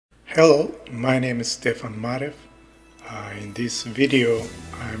Hello, my name is Stefan. In this video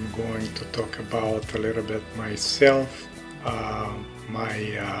I'm going to talk about a little bit myself,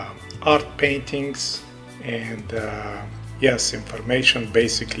 my art paintings, and yes, information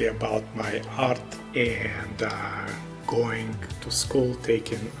basically about my art and going to school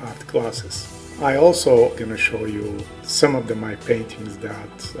taking art classes. I also gonna show you some of my paintings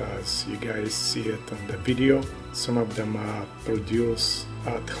that, as you guys see it on the video, some of them are produced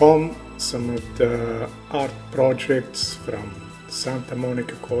at home, some of the art projects from Santa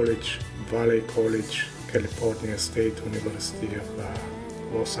Monica College, Valley College, California State University of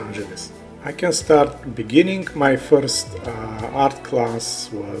Los Angeles. I can start beginning. My first art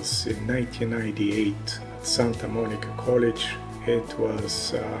class was in 1998 at Santa Monica College. It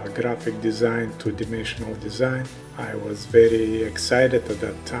was graphic design, two-dimensional design. I was very excited at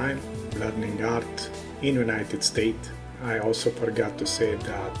that time, learning art in United States. I also forgot to say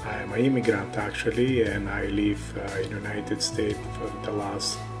that I am an immigrant actually, and I live in United States for the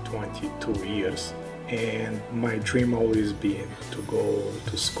last 22 years. And my dream always been to go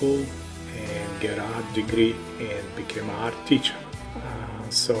to school and get an art degree and become an art teacher.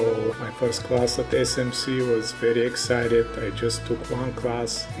 So my first class at SMC was very excited. I just took one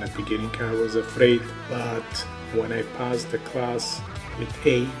class. In the beginning I was afraid, but when I passed the class with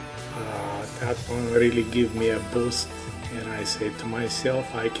A, that one really gave me a boost, and I said to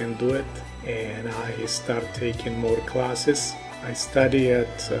myself, I can do it, and I start taking more classes. I studied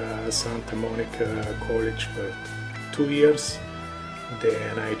at Santa Monica College for 2 years.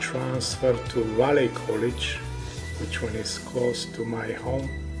 Then I transferred to Valley College, which one is close to my home,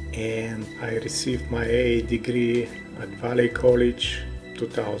 and I received my AA degree at Valley College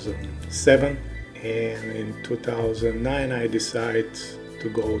 2007, and in 2009 I decided to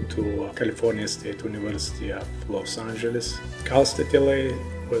go to California State University of Los Angeles. Cal State LA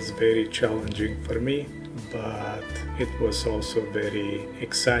was very challenging for me, but it was also very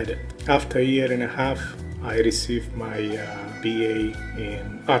exciting. After a year and a half I received my BA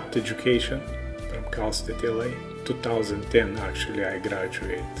in art education from Cal State LA. 2010 actually I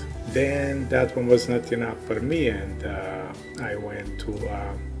graduated. Then that one was not enough for me, and I went to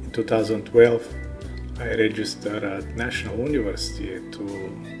in 2012 I registered at National University to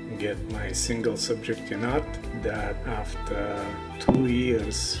get my single subject in art. That after 2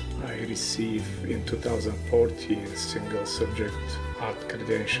 years I received in 2014 single subject art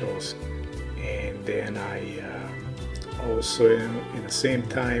credentials, and then I also in the same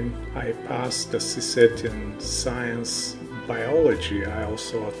time I passed the CSET in science biology. I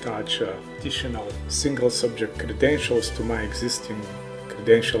also attach additional single subject credentials to my existing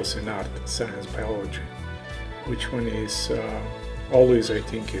credentials in art science biology, which one is always I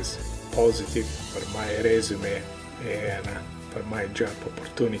think is positive for my resume and for my job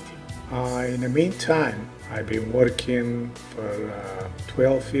opportunity. In the meantime, I've been working for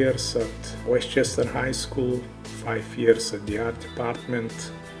 12 years at Westchester High School, 5 years at the art department.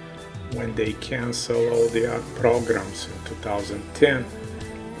 When they canceled all the art programs in 2010,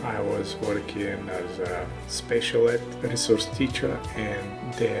 I was working as a special ed resource teacher,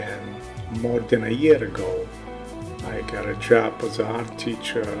 and then more than a year ago I got a job as an art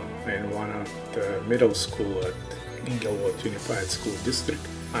teacher in one of the middle school at Inglewood Unified School District.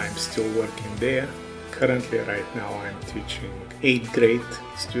 I'm still working there. Currently, right now, I'm teaching 8th grade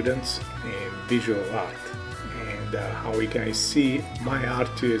students in visual art. And how you guys see, my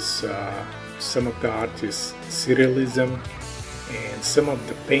art is, some of the art is surrealism, and some of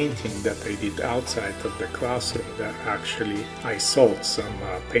the painting that I did outside of the classroom, that actually I sold some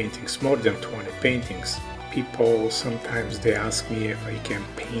paintings, more than 20 paintings. People sometimes they ask me if I can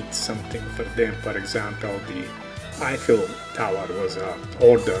paint something for them. For example, the Eiffel Tower was an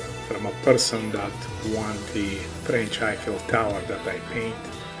order from a person that won the French Eiffel Tower that I paint.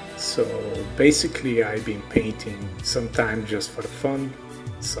 So basically I've been painting sometimes just for fun,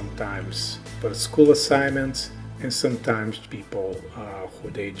 sometimes for school assignments, and sometimes people who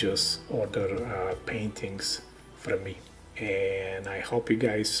they just order paintings from me. And I hope you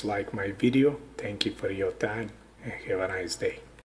guys like my video. Thank you for your time and have a nice day.